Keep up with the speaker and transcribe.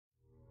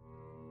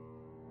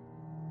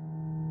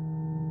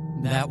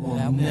That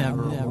will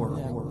never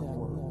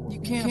work. You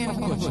can't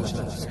publish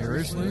that.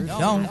 Seriously?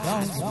 Don't.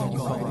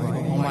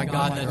 Oh my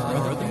God, that's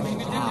other things you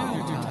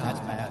can do. That's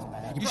bad.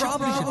 You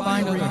probably should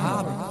find other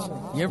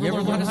hobbies. You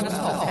ever learn to spell?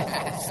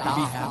 Stop.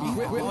 Be happy.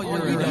 Well,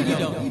 you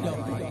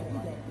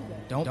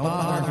don't. Don't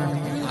bother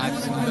me.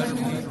 I've seen better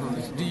people.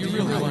 Do you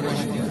really want to?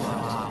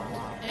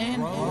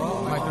 And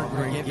my third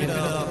grade. Give it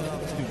up.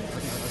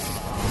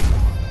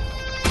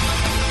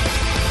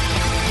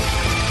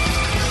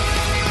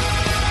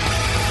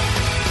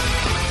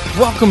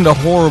 Welcome to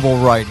Horrible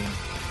Writing,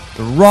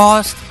 the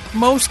rawest,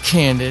 most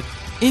candid,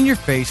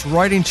 in-your-face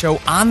writing show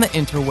on the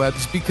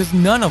interwebs because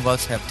none of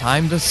us have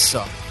time to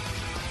suck.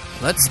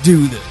 Let's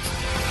do this.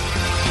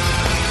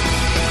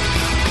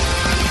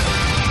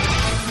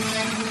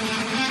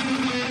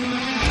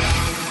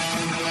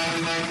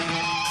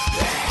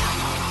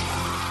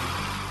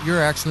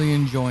 You're actually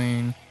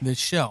enjoying this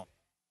show.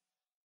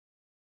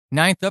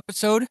 9th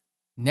episode,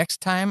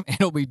 next time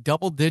it'll be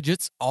double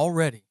digits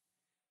already.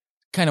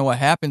 Kind of what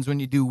happens when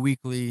you do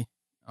weekly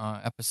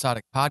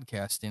episodic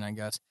podcasting, I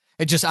guess.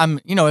 I'm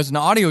as an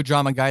audio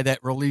drama guy that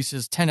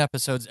releases 10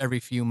 episodes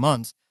every few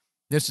months,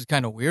 this is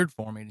kind of weird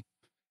for me.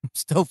 I'm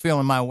still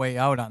feeling my way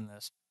out on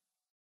this.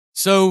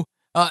 So,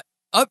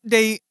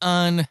 update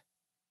on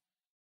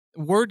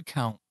word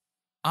count.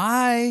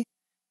 I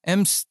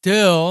am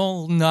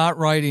still not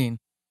writing.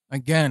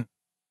 Again,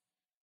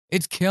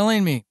 it's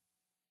killing me.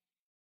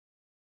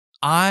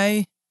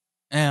 I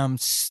am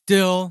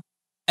still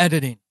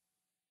editing.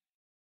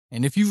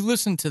 And if you've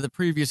listened to the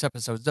previous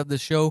episodes of the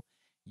show,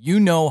 you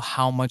know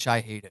how much I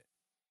hate it.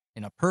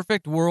 In a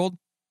perfect world,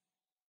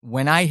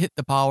 when I hit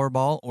the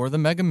Powerball or the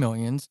Mega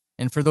Millions,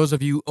 and for those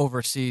of you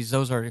overseas,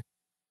 those are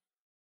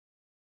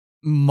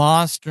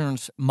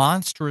monstrously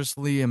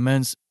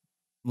immense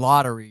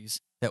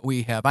lotteries that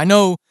we have. I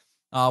know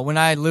when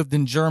I lived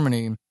in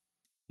Germany,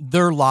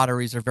 their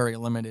lotteries are very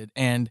limited,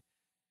 and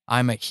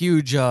I'm a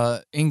huge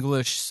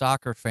English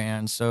soccer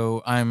fan,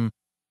 and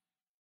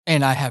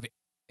I have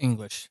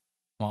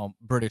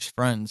British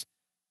friends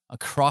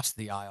across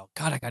the aisle.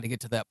 God, I got to get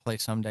to that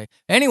place someday.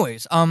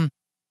 Anyways,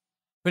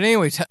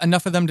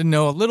 enough of them to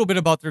know a little bit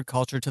about their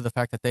culture to the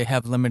fact that they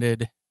have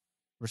limited,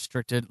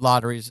 restricted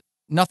lotteries.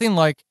 Nothing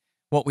like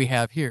what we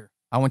have here.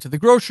 I went to the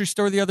grocery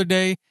store the other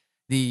day.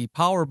 The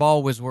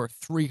Powerball was worth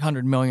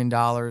 $300 million,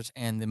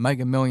 and the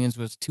Mega Millions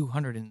was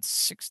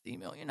 $260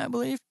 million, I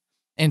believe.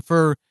 And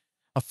for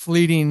a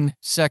fleeting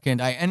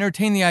second, I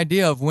entertained the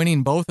idea of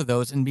winning both of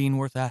those and being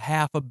worth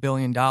 $500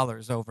 million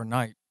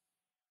overnight.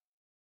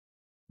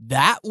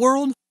 That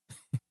world,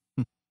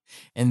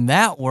 in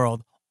that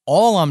world,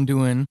 all I'm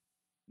doing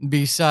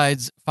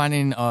besides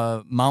finding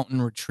a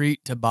mountain retreat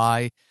to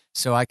buy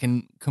so I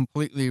can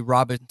completely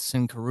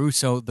Robinson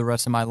Crusoe the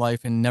rest of my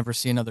life and never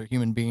see another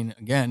human being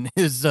again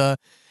is to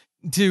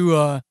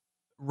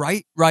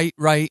write,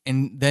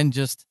 and then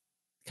just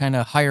kind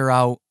of hire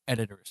out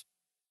editors.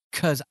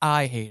 Because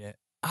I hate it.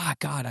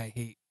 God, I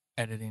hate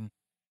editing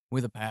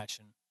with a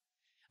passion.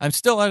 I'm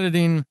still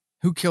editing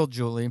Who Killed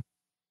Julie.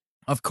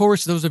 Of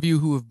course, those of you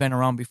who have been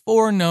around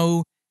before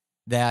know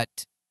that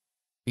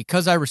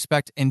because I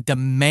respect and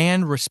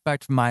demand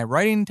respect for my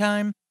writing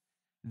time,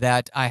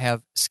 that I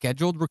have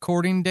scheduled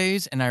recording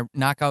days and I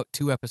knock out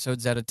 2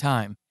 episodes at a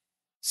time.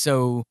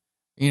 So,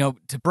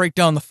 to break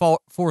down the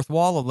fourth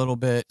wall a little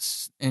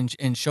bit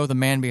and show the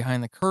man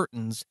behind the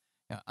curtains,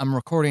 I'm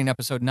recording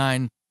episode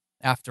 9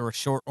 after a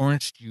short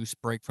orange juice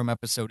break from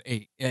episode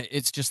 8.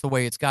 It's just the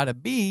way it's got to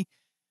be.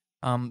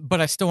 But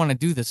I still want to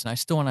do this, and I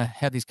still want to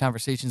have these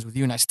conversations with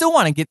you, and I still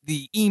want to get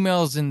the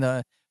emails and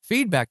the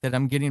feedback that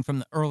I'm getting from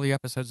the early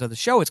episodes of the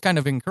show. It's kind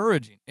of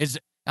encouraging.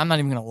 I'm not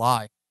even going to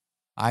lie.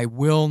 I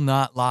will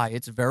not lie.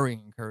 It's very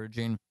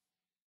encouraging.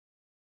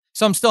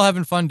 So I'm still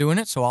having fun doing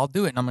it, so I'll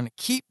do it, and I'm going to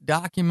keep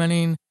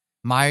documenting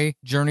my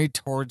journey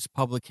towards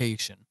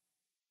publication.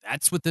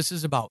 That's what this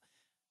is about,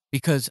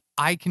 because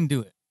I can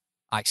do it.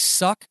 I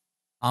suck.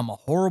 I'm a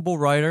horrible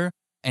writer,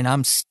 and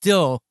I'm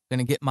still going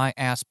to get my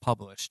ass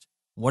published.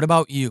 What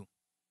about you?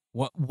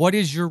 What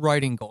is your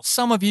writing goal?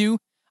 Some of you,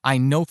 I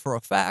know for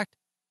a fact,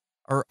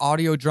 are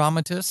audio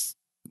dramatists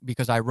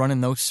because I run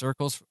in those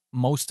circles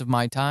most of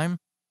my time.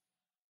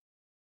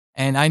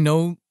 And I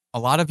know a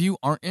lot of you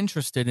aren't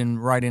interested in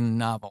writing a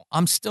novel.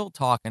 I'm still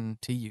talking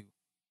to you.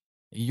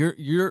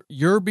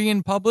 You're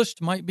being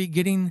published might be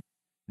getting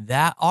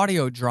that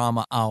audio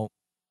drama out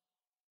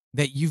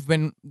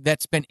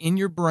that's been in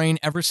your brain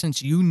ever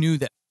since you knew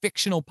that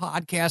fictional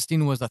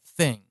podcasting was a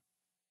thing.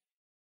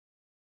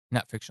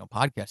 Not fictional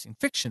podcasting,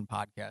 fiction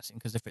podcasting.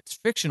 Because if it's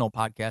fictional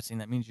podcasting,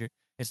 that means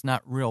it's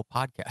not real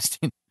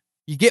podcasting.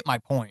 You get my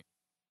point.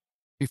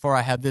 Before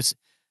I have this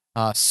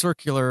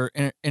circular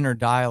inner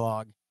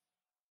dialogue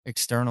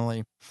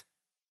externally.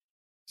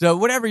 So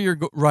whatever your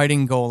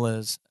writing goal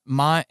is,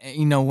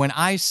 when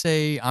I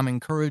say I'm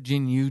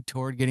encouraging you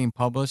toward getting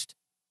published,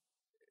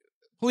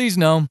 please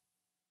know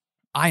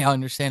I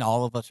understand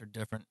all of us are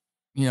different.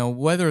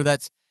 Whether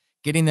that's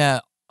getting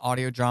that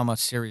audio drama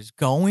series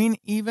going,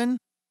 even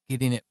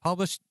getting it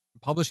published,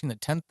 publishing the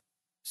 10th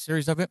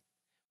series of it,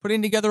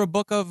 putting together a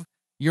book of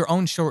your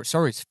own short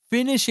stories,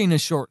 finishing a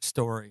short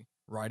story,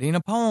 writing a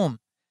poem,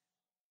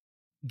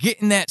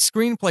 getting that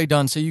screenplay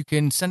done so you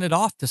can send it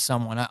off to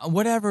someone.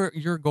 Whatever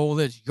your goal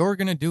is, you're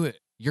going to do it.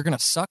 You're going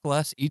to suck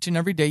less each and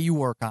every day you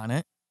work on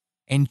it,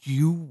 and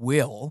you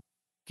will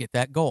get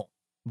that goal.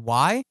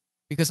 Why?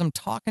 Because I'm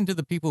talking to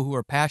the people who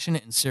are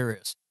passionate and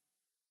serious.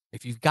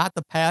 If you've got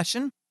the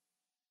passion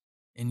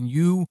and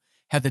you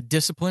have the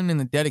discipline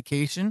and the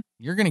dedication,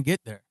 you're going to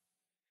get there.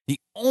 The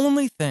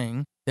only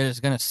thing that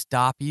is going to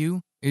stop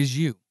you is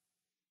you.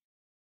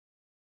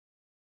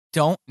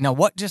 Now,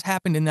 what just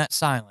happened in that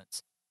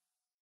silence?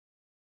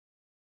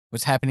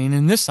 What's happening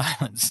in this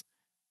silence?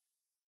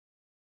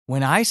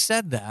 When I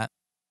said that,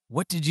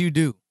 what did you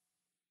do?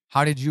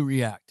 How did you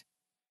react?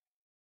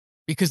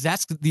 Because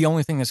that's the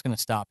only thing that's going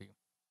to stop you.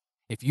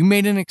 If you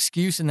made an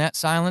excuse in that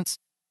silence,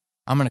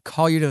 I'm going to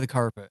call you to the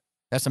carpet.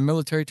 That's a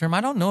military term.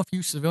 I don't know if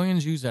you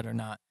civilians use that or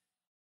not.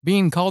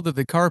 Being called to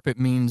the carpet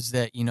means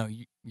that,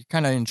 you're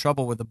kind of in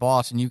trouble with the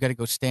boss and you got to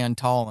go stand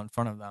tall in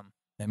front of them.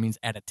 That means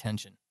at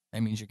attention.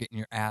 That means you're getting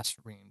your ass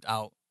reamed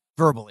out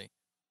verbally.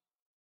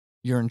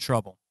 You're in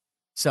trouble.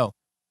 So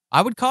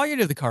I would call you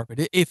to the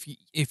carpet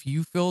if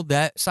you filled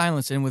that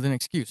silence in with an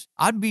excuse.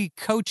 I'd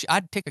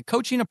take a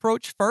coaching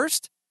approach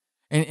first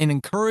and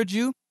encourage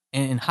you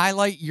and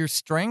highlight your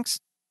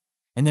strengths.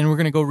 And then we're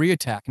going to go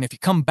reattack. And if you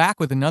come back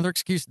with another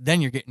excuse,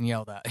 then you're getting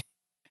yelled at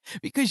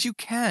because you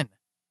can.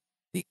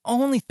 The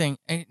only thing,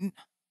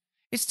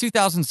 it's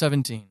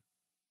 2017.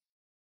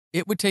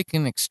 It would take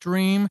an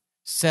extreme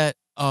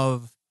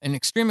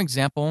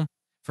example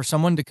for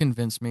someone to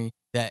convince me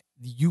that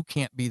you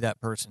can't be that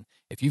person.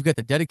 If you've got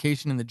the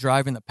dedication and the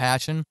drive and the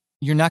passion,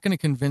 you're not going to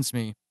convince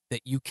me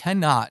that you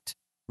cannot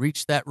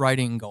reach that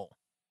writing goal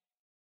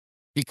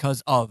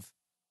because of,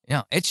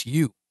 it's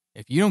you.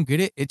 If you don't get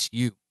it, it's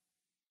you.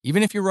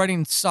 Even if your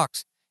writing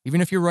sucks,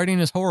 even if your writing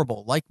is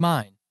horrible, like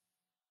mine,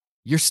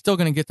 you're still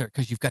going to get there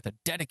because you've got the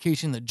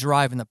dedication, the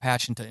drive, and the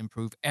passion to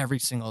improve every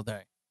single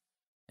day.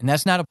 And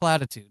that's not a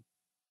platitude.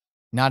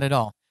 Not at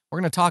all. We're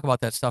going to talk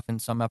about that stuff in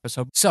some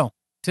episode. So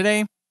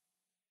today,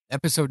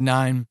 episode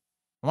 9,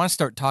 I want to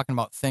start talking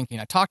about thinking.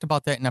 I talked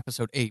about that in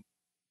episode 8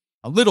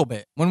 a little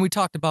bit when we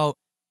talked about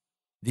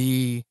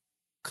the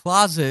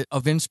closet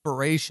of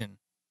inspiration,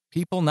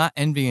 people not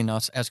envying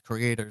us as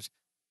creators.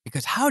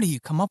 Because how do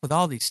you come up with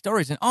all these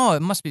stories? And,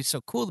 it must be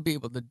so cool to be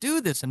able to do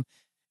this. And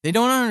they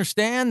don't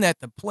understand that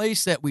the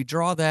place that we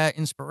draw that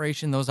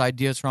inspiration, those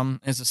ideas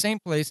from, is the same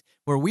place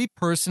where we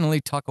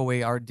personally tuck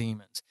away our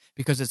demons.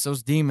 Because it's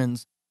those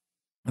demons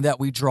that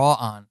we draw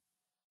on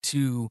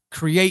to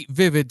create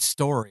vivid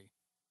storytelling,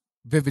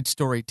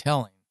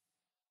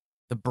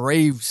 the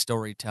brave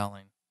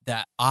storytelling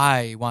that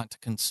I want to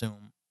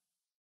consume.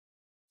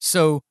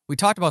 So we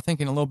talked about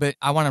thinking a little bit.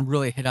 I want to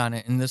really hit on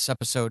it in this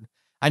episode.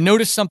 I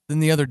noticed something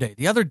the other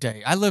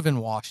day. I live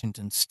in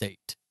Washington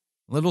State,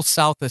 a little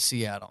south of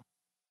Seattle.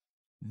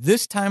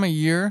 This time of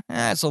year,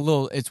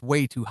 it's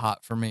way too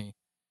hot for me.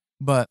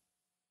 But,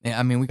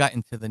 we got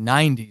into the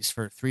 90s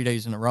for 3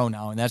 days in a row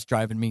now, and that's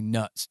driving me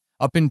nuts.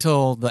 Up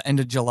until the end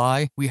of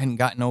July, we hadn't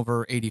gotten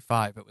over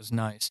 85. It was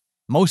nice.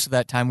 Most of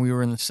that time, we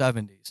were in the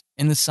 70s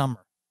in the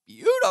summer.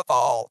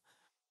 Beautiful.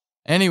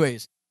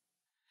 Anyways,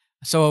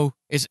 so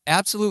it's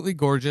absolutely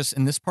gorgeous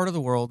in this part of the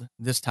world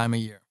this time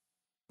of year.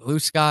 Blue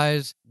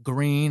skies,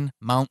 green,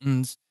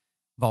 mountains,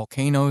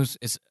 volcanoes.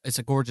 It's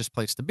a gorgeous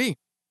place to be.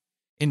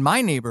 In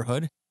my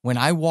neighborhood, when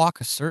I walk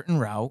a certain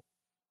route,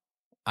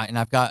 and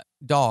I've got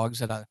dogs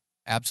that I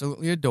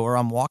absolutely adore,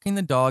 I'm walking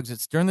the dogs.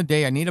 It's during the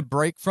day. I need a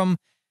break from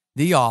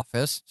the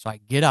office, so I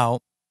get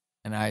out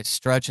and I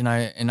stretch and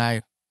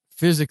I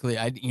physically,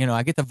 I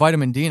get the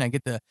vitamin D and I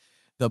get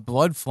the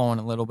blood flowing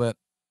a little bit.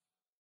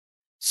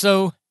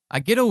 So I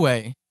get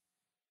away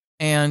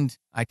and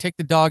I take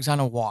the dogs on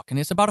a walk, and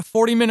it's about a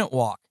 40-minute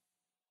walk.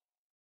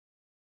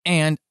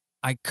 And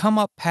I come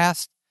up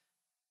past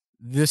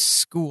this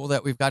school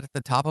that we've got at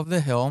the top of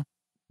the hill,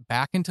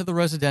 back into the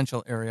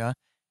residential area,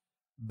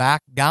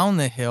 back down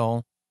the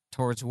hill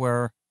towards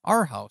where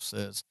our house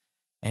is.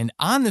 And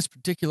on this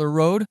particular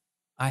road,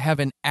 I have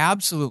an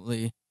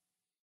absolutely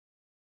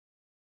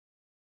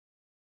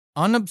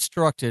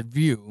unobstructed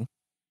view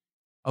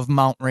of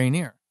Mount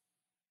Rainier.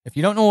 If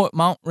you don't know what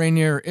Mount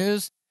Rainier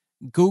is,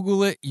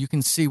 Google it. You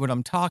can see what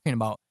I'm talking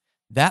about.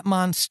 That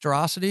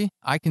monstrosity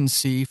I can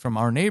see from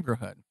our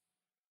neighborhood.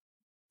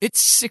 It's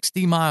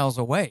 60 miles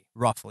away,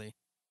 roughly,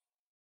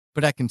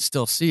 but I can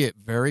still see it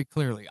very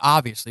clearly.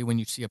 Obviously, when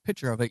you see a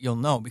picture of it, you'll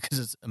know because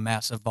it's a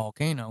massive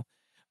volcano,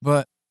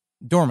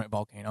 dormant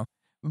volcano,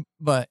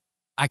 but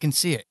I can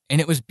see it,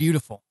 and it was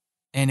beautiful.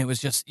 And it was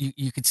just,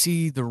 you could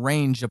see the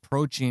range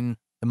approaching,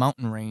 the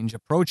mountain range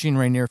approaching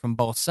Rainier from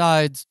both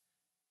sides,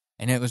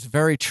 and it was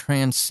very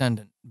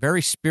transcendent,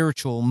 very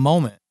spiritual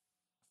moment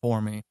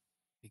for me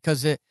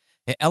because it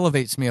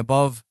elevates me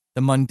above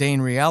the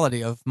mundane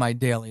reality of my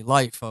daily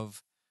life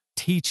of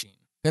teaching.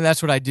 And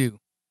that's what I do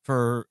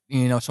for,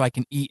 so I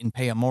can eat and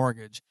pay a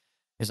mortgage,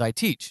 is I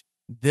teach.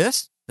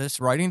 This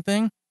writing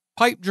thing,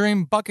 pipe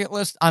dream, bucket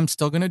list, I'm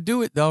still going to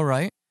do it though,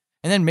 right?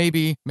 And then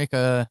maybe make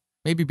a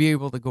maybe be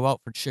able to go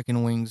out for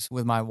chicken wings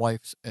with my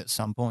wife at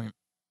some point.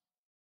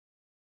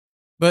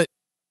 But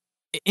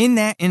in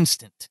that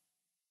instant,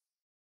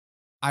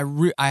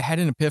 I had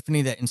an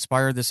epiphany that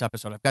inspired this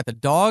episode. I've got the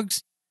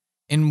dogs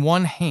in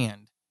one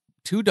hand,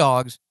 2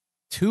 dogs,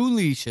 2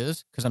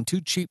 leashes, because I'm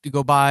too cheap to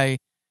go buy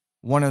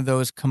one of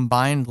those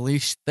combined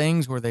leash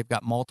things where they've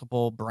got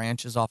multiple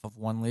branches off of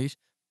one leash.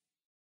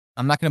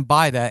 I'm not going to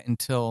buy that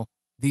until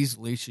these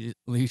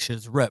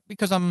leashes rip,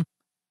 because I'm,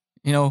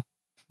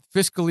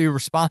 fiscally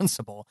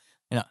responsible.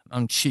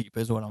 I'm cheap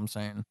is what I'm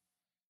saying.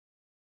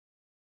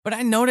 But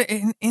I noticed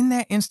in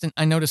that instant,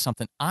 I noticed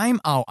something.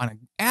 I'm out on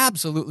an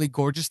absolutely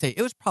gorgeous day.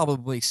 It was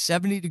probably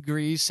 70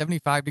 degrees,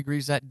 75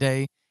 degrees that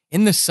day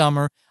in the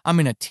summer. I'm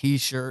in a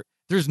t-shirt.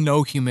 There's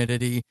no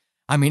humidity.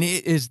 I mean,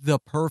 it is the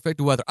perfect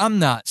weather. I'm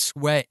not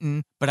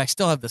sweating, but I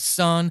still have the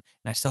sun,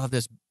 and I still have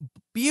this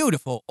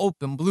beautiful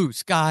open blue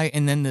sky,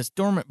 and then this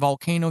dormant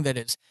volcano that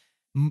is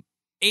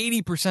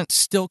 80%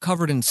 still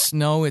covered in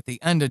snow at the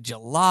end of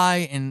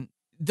July, and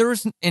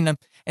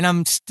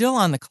I'm still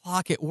on the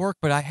clock at work,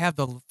 but I have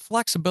the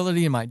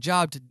flexibility in my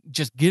job to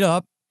just get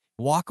up,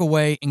 walk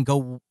away, and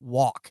go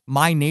walk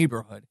my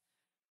neighborhood.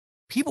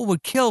 People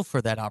would kill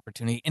for that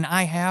opportunity, and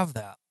I have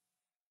that.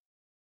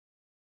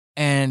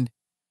 And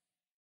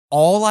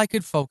all I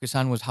could focus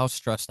on was how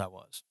stressed I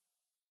was.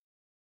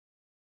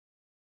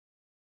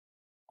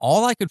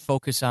 All I could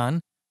focus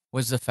on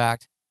was the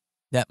fact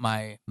that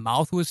my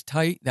mouth was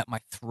tight, that my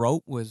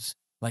throat was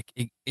like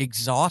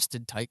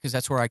exhausted tight, because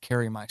that's where I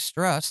carry my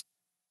stress.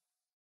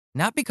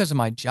 Not because of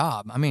my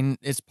job. I mean,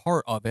 it's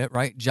part of it,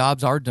 right?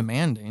 Jobs are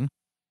demanding,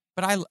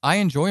 but I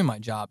enjoy my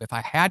job. If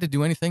I had to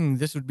do anything,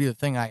 this would be the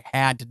thing I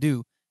had to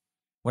do.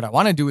 What I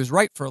want to do is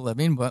write for a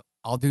living, but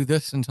I'll do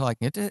this until I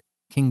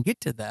can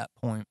get to that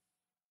point.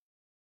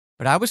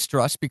 But I was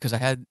stressed because I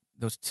had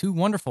those 2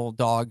 wonderful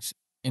dogs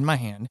in my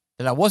hand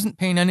that I wasn't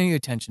paying any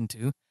attention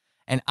to,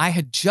 and I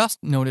had just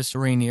noticed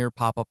Rainier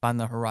pop up on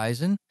the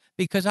horizon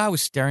because I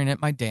was staring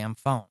at my damn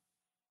phone.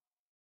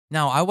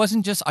 Now, I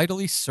wasn't just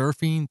idly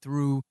surfing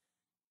through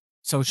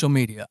social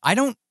media. I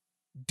don't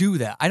do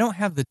that. I don't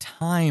have the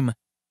time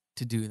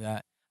to do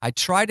that. I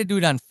try to do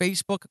it on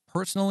Facebook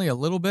personally a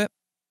little bit,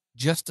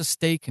 just to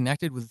stay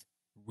connected with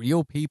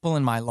real people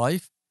in my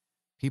life,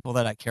 people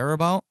that I care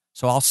about.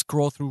 So I'll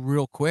scroll through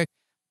real quick.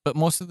 But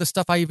most of the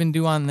stuff I even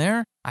do on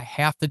there, I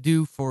have to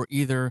do for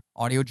either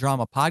audio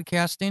drama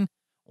podcasting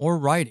or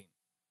writing.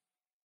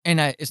 And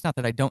it's not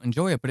that I don't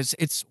enjoy it, but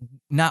it's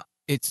not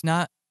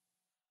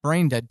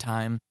brain dead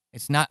time.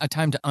 It's not a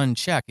time to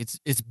uncheck.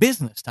 It's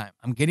business time.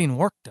 I'm getting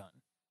work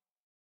done.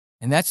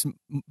 And that's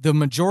the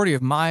majority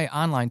of my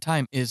online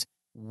time is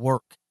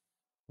work,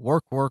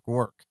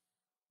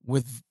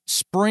 with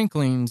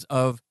sprinklings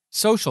of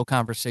social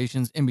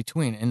conversations in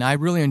between. And I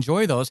really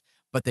enjoy those,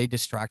 but they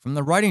distract from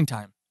the writing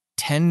time.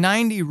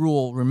 10-90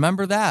 rule.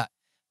 Remember that.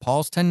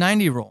 Paul's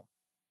 10-90 rule.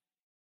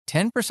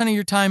 10% of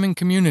your time in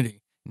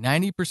community,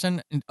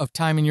 90% of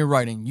time in your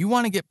writing. You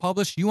want to get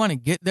published, you want to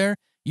get there,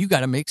 you got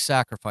to make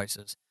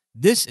sacrifices.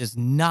 This is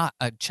not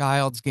a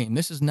child's game.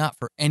 This is not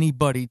for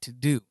anybody to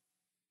do.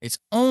 It's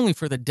only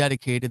for the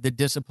dedicated, the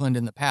disciplined,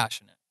 and the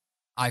passionate.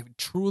 I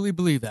truly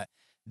believe that.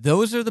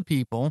 Those are the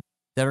people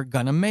that are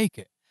going to make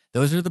it.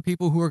 Those are the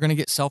people who are going to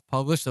get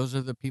self-published. Those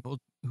are the people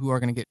who are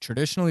going to get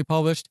traditionally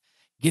published.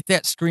 Get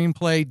that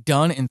screenplay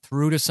done and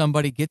through to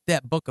somebody. Get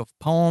that book of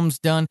poems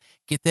done.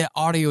 Get that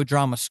audio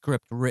drama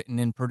script written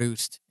and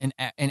produced and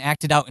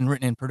acted out and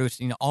written and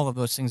produced. All of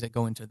those things that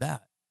go into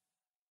that.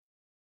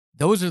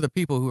 Those are the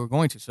people who are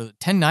going to. So the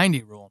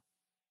 10-90 rule.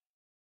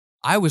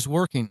 I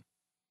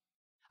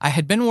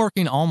had been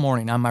working all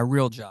morning on my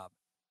real job.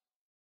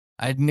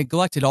 I had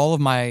neglected all of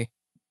my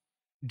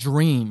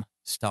dream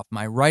stuff,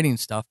 my writing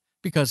stuff,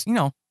 because,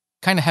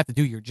 kind of have to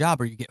do your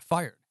job or you get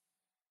fired.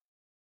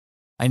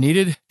 I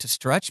needed to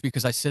stretch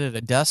because I sit at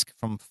a desk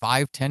from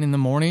 5-10 in the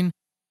morning,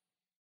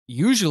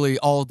 usually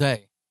all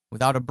day,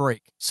 without a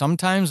break.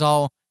 Sometimes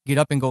I'll get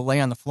up and go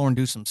lay on the floor and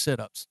do some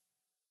sit-ups.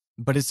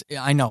 But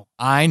I know,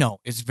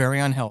 it's very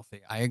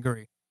unhealthy. I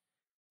agree.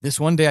 This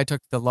one day I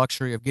took the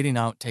luxury of getting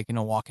out, taking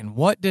a walk, and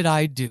what did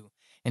I do?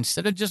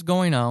 Instead of just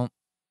going out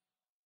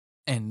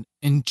and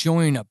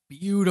enjoying a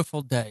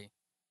beautiful day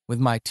with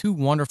my 2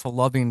 wonderful,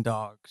 loving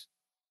dogs,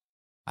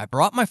 I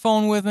brought my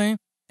phone with me,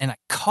 and I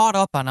caught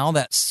up on all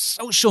that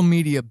social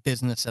media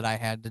business that I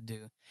had to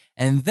do.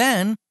 And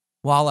then,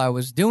 while I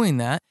was doing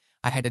that,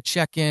 I had to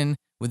check in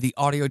with the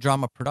Audio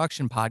Drama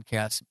Production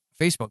Podcast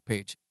Facebook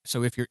page.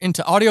 So if you're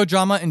into audio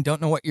drama and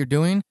don't know what you're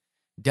doing,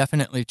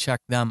 definitely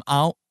check them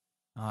out.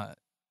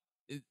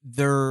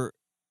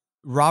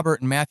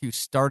 Robert and Matthew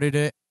started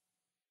it,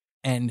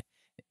 and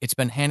it's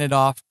been handed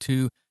off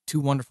to 2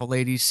 wonderful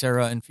ladies,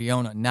 Sarah and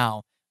Fiona,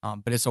 now.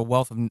 But it's a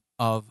wealth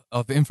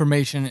of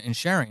information and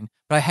sharing.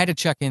 But I had to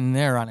check in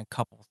there on a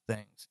couple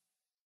things.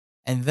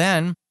 And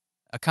then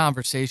a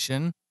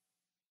conversation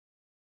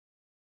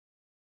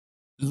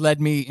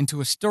led me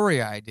into a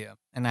story idea.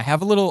 And I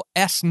have a little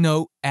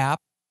S-Note app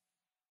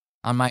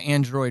on my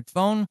Android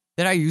phone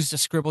that I use to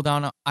scribble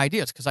down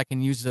ideas, because I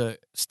can use the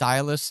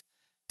stylus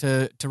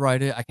to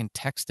write it. I can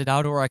text it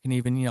out, or I can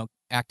even,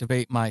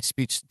 activate my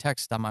speech to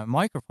text on my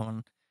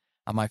microphone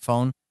on my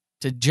phone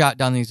to jot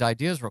down these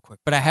ideas real quick.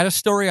 But I had a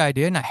story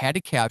idea and I had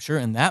to capture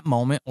in that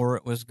moment or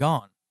it was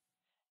gone.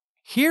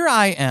 Here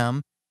I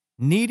am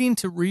needing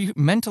to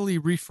mentally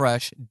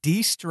refresh,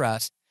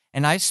 de-stress,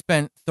 and I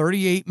spent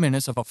 38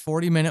 minutes of a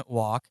 40-minute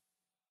walk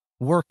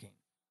working.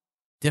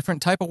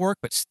 Different type of work,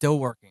 but still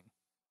working.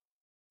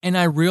 And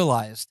I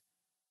realized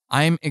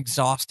I'm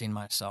exhausting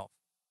myself.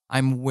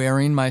 I'm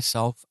wearing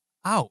myself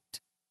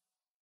out.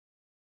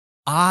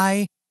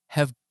 I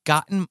have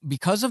gotten,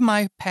 because of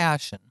my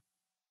passion,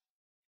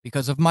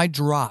 because of my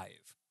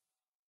drive,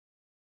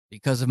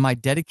 because of my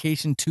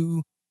dedication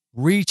to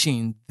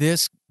reaching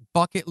this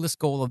bucket list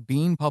goal of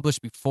being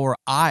published before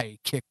I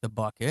kick the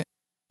bucket.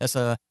 That's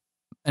an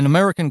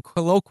American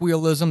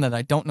colloquialism that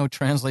I don't know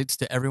translates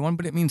to everyone,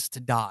 but it means to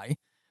die.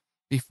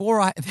 Before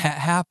that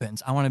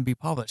happens, I want to be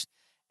published.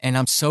 And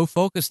I'm so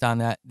focused on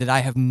that I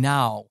have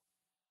now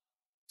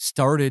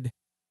started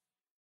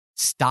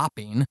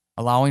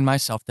allowing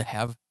myself to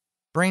have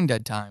brain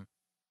dead time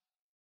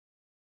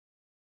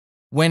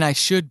when I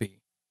should be.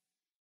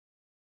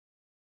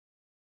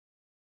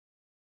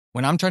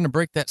 When I'm trying to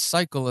break that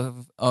cycle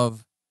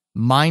of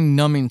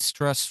mind-numbing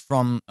stress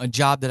from a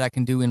job that I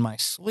can do in my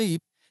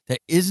sleep that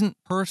isn't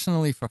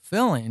personally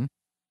fulfilling,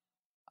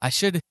 I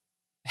should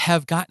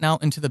have gotten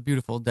out into the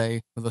beautiful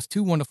day with those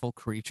two wonderful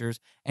creatures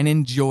and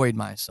enjoyed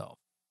myself.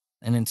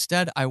 And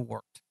instead, I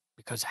worked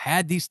because I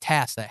had these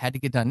tasks that I had to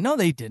get done. No,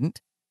 they didn't.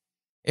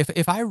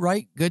 If I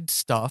write good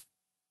stuff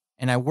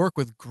and I work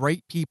with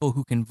great people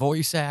who can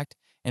voice act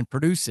and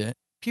produce it,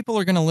 people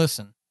are going to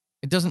listen.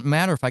 It doesn't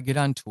matter if I get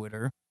on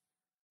Twitter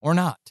or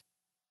not.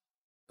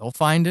 They'll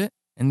find it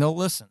and they'll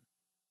listen.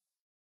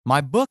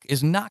 My book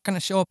is not going to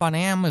show up on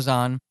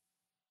Amazon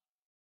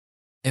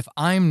if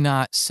I'm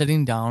not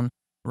sitting down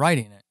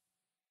writing it.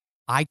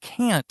 I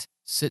can't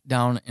sit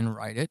down and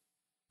write it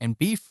and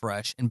be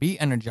fresh and be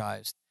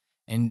energized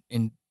and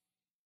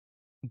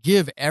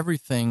give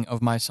everything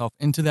of myself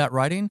into that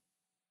writing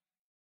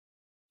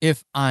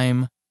if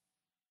I've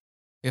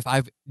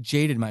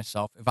jaded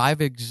myself, if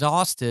I've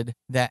exhausted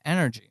that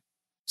energy.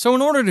 So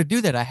in order to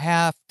do that, I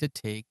have to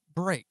take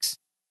breaks.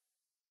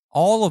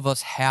 All of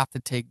us have to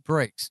take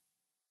breaks.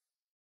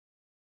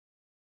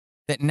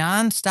 That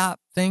nonstop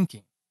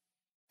thinking,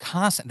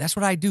 constant, that's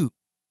what I do.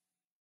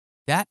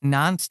 That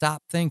nonstop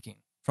thinking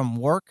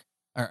from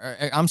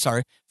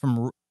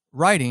from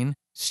writing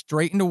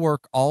straight into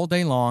work all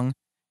day long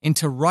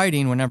into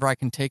writing whenever I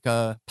can take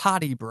a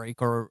potty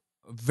break or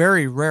a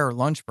very rare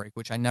lunch break,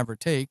 which I never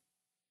take,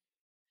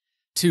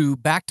 to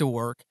back to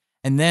work.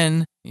 And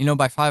then,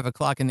 by 5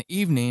 o'clock in the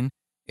evening,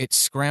 it's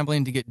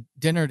scrambling to get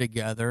dinner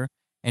together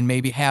and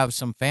maybe have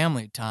some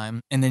family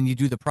time. And then you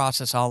do the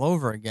process all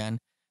over again.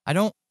 I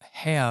don't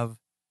have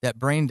that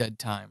brain dead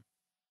time.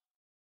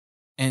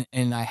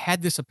 And I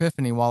had this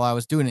epiphany while I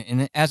was doing it.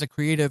 And as a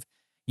creative,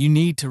 you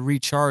need to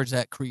recharge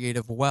that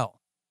creative well.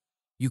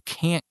 You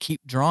can't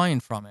keep drawing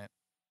from it.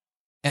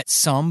 At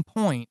some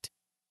point,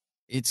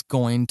 it's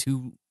going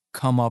to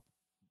come up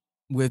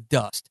with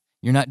dust.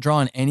 You're not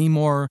drawing any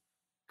more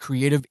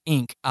creative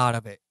ink out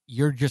of it.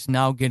 You're just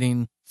now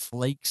getting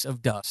flakes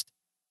of dust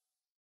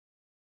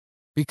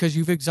because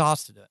you've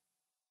exhausted it.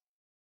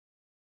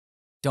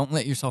 Don't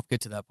let yourself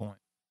get to that point.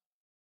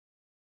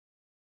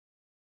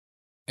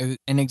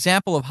 An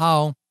example of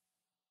how,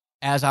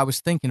 as I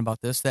was thinking about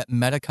this, that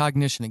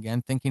metacognition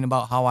again, thinking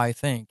about how I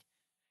think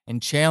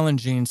and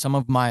challenging some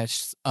of my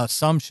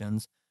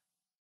assumptions,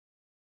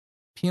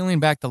 peeling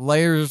back the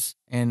layers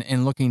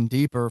and looking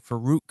deeper for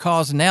root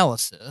cause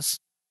analysis.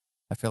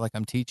 I feel like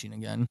I'm teaching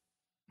again.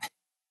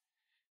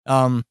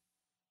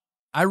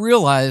 I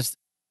realized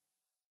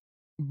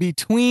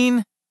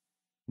between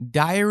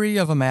Diary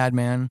of a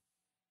Madman,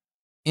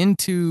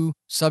 into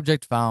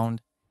Subject Found,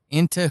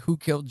 into Who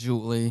Killed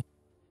Julie,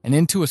 and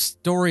into a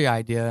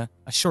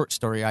short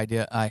story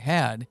idea I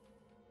had,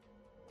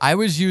 I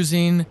was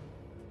using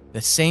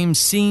the same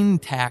scene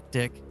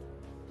tactic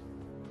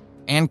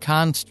and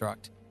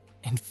construct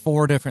in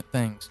 4 different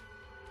things.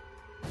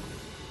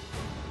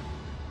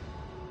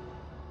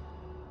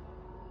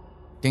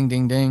 Ding,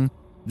 ding, ding.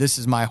 This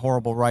is my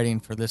horrible writing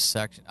for this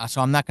section.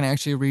 So I'm not going to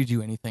actually read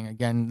you anything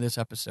again this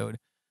episode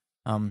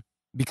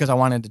because I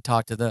wanted to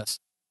talk to this.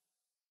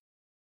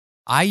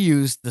 I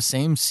used the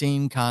same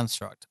scene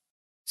construct.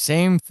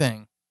 Same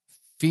thing.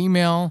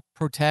 Female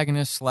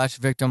protagonist /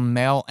 victim,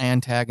 male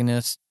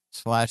antagonist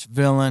 /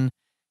 villain.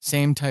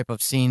 Same type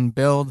of scene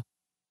build.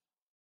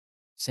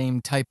 Same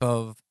type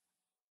of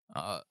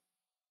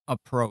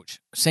approach.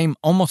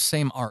 Almost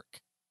same arc.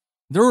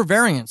 There were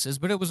variances,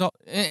 but it was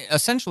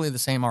essentially the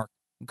same arc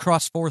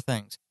across 4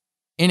 things.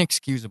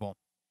 Inexcusable.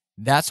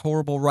 That's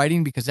horrible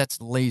writing because that's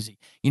lazy.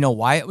 You know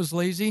why it was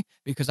lazy?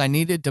 Because I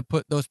needed to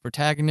put those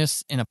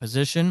protagonists in a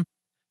position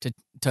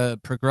to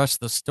progress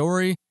the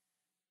story.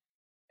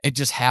 It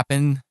just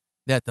happened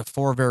that the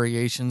 4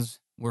 variations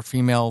were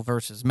female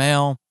versus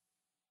male.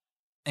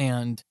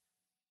 And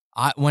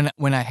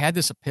when I had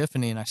this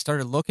epiphany and I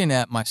started looking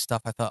at my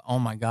stuff, I thought, oh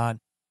my God,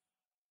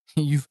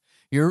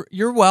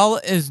 Your well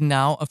is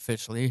now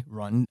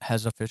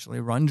has officially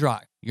run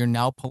dry. You're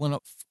now pulling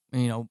up,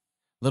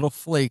 little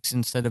flakes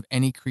instead of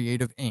any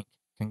creative ink.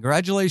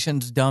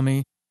 Congratulations,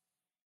 dummy.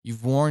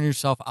 You've worn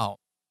yourself out.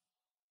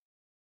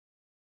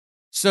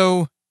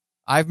 So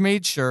I've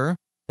made sure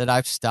that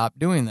I've stopped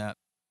doing that.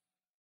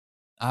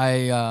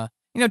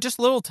 Just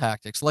little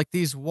tactics like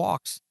these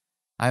walks.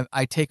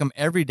 I take them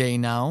every day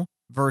now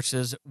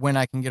versus when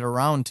I can get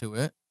around to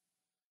it.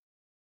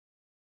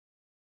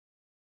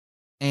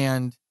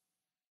 And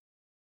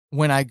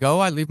when I go,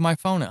 I leave my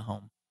phone at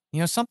home.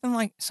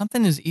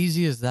 Something as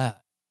easy as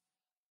that.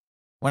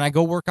 When I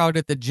go work out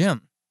at the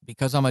gym,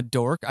 because I'm a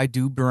dork, I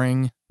do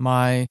bring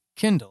my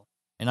Kindle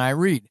and I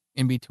read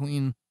in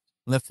between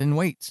lifting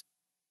weights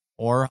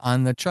or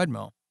on the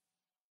treadmill.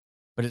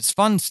 But it's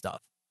fun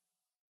stuff.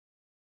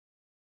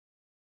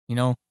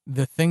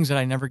 The things that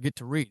I never get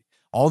to read.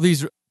 All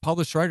these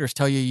published writers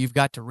tell you've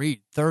got to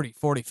read 30,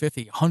 40,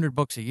 50, 100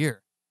 books a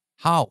year.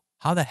 How?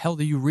 How the hell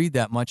do you read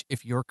that much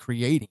if you're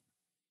creating?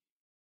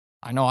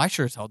 I know I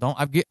sure as hell don't.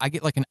 I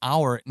get like an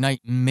hour at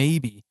night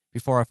maybe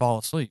before I fall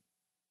asleep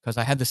because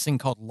I have this thing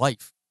called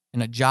life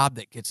and a job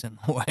that gets in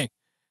the way.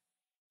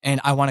 And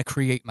I want to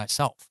create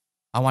myself.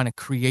 I want to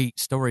create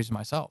stories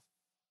myself.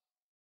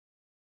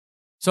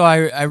 So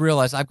I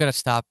realize I've got to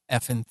stop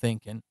effing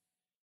thinking.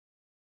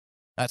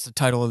 That's the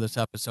title of this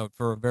episode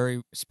for a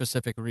very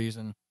specific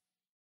reason.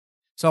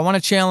 So I want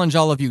to challenge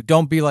all of you.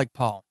 Don't be like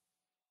Paul.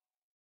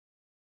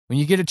 When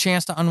you get a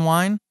chance to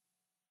unwind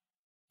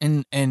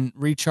and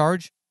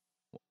recharge,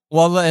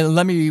 well,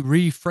 let me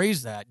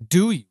rephrase that.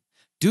 Do you?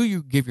 Do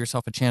you give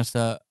yourself a chance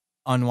to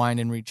unwind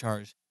and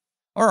recharge?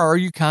 Or are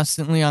you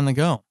constantly on the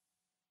go?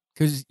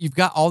 Because you've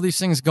got all these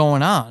things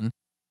going on,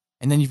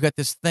 and then you've got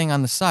this thing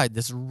on the side,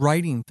 this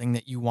writing thing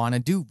that you want to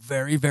do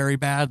very, very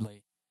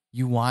badly.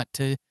 You want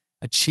to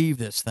achieve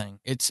this thing.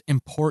 It's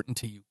important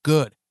to you.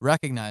 Good.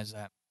 Recognize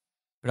that.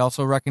 But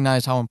also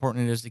recognize how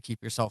important it is to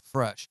keep yourself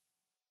fresh.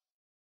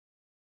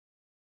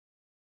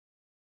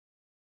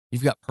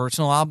 You've got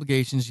personal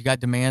obligations. You got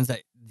demands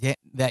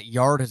that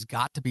yard has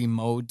got to be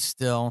mowed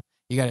still.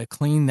 You got to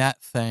clean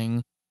that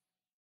thing.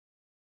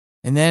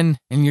 And then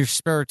in your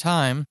spare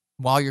time,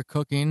 while you're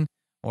cooking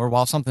or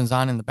while something's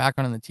on in the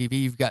background on the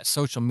TV, you've got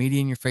social media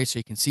in your face so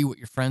you can see what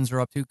your friends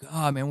are up to.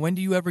 God, man, when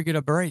do you ever get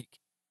a break?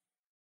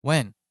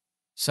 When?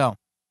 So,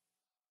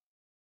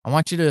 I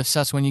want you to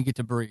assess when you get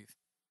to breathe.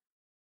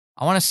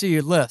 I want to see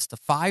a list of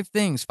 5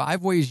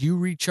 ways you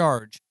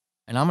recharge,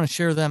 and I'm going to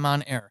share them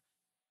on air.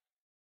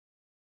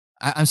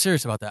 I'm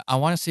serious about that. I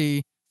want to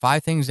see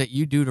 5 things that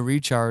you do to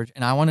recharge,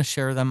 and I want to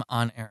share them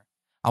on air.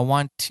 I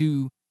want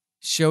to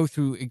show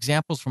through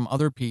examples from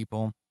other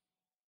people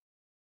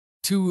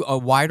to a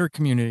wider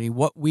community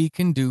what we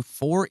can do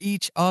for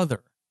each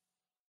other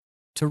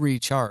to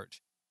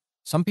recharge.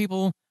 Some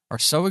people are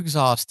so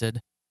exhausted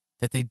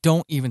that they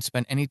don't even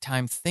spend any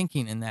time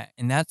thinking in that,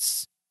 and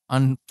that's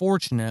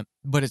unfortunate,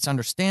 but it's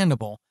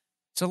understandable.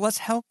 So let's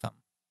help them.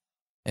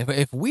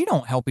 If we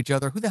don't help each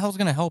other, who the hell's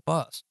going to help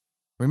us?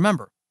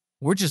 Remember,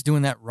 we're just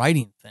doing that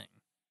writing thing.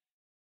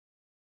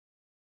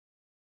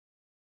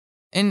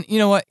 And you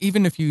know what?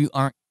 Even if you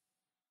aren't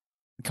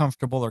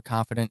comfortable or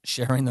confident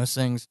sharing those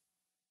things,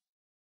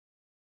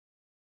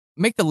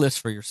 make the list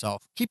for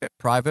yourself. Keep it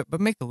private, but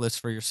make the list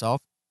for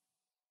yourself.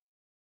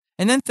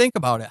 And then think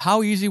about it.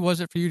 How easy was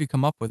it for you to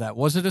come up with that?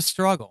 Was it a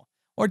struggle?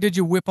 Or did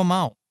you whip them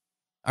out?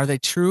 Are they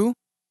true?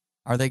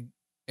 Are they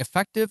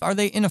effective? Are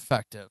they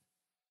ineffective?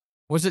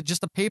 Was it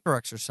just a paper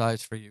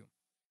exercise for you?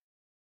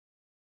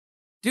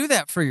 Do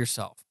that for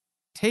yourself.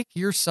 Take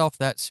yourself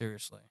that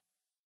seriously.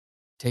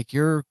 Take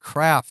your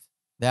craft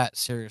that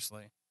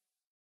seriously.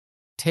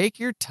 Take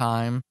your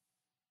time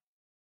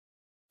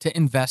to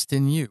invest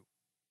in you.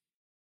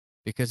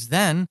 Because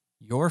then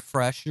you're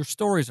fresh, your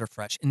stories are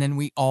fresh, and then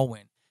we all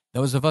win.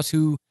 Those of us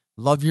who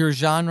love your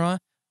genre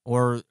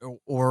or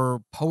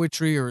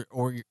poetry or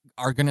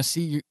are going to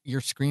see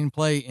your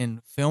screenplay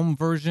in film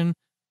version,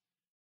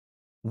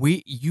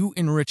 you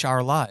enrich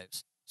our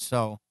lives.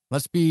 So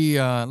let's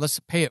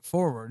pay it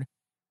forward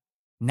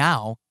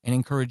now and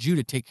encourage you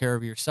to take care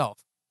of yourself.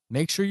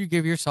 Make sure you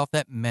give yourself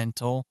that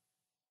mental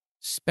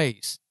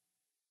space.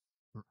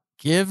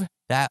 Give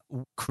that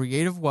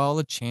creative well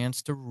a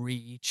chance to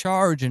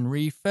recharge and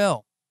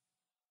refill.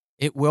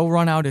 It will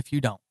run out if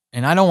you don't.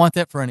 And I don't want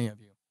that for any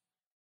of you.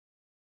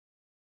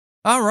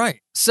 All right.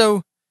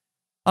 So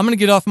I'm going to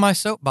get off my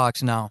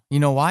soapbox now. You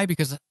know why?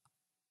 Because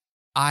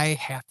I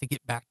have to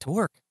get back to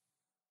work.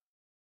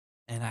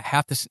 And I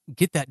have to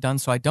get that done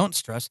so I don't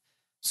stress,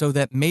 so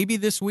that maybe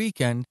this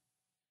weekend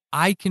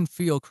I can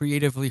feel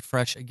creatively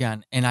fresh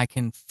again and I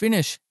can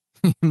finish.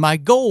 My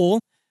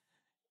goal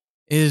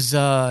is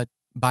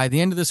by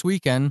the end of this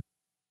weekend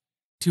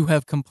to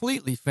have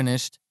completely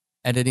finished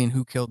editing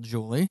Who Killed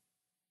Julie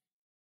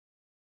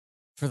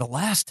for the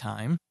last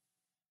time,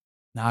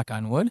 knock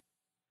on wood.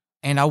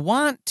 And I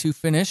want to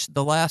finish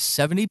the last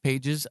 70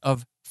 pages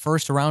of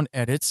first round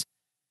edits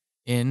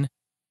in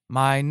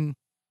my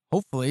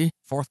hopefully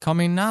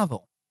forthcoming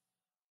novel.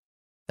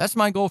 That's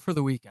my goal for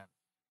the weekend.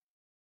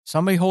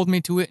 Somebody hold me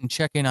to it and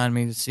check in on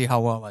me to see how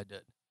well I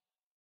did.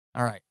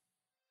 All right.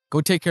 Go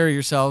take care of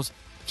yourselves.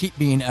 Keep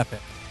being epic.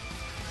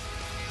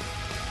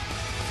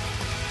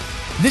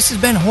 This has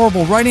been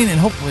Horrible Writing, and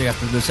hopefully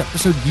after this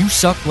episode, you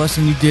suck less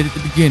than you did at the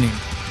beginning.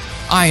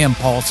 I am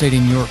Paul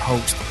Sading, your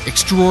host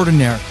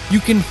extraordinaire. You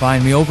can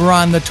find me over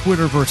on the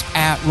Twitterverse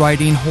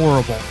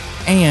 @WritingHorrible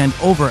and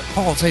over at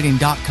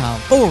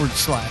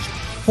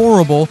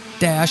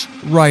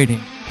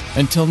paulsading.com/horrible-writing.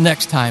 Until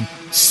next time,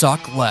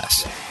 suck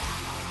less.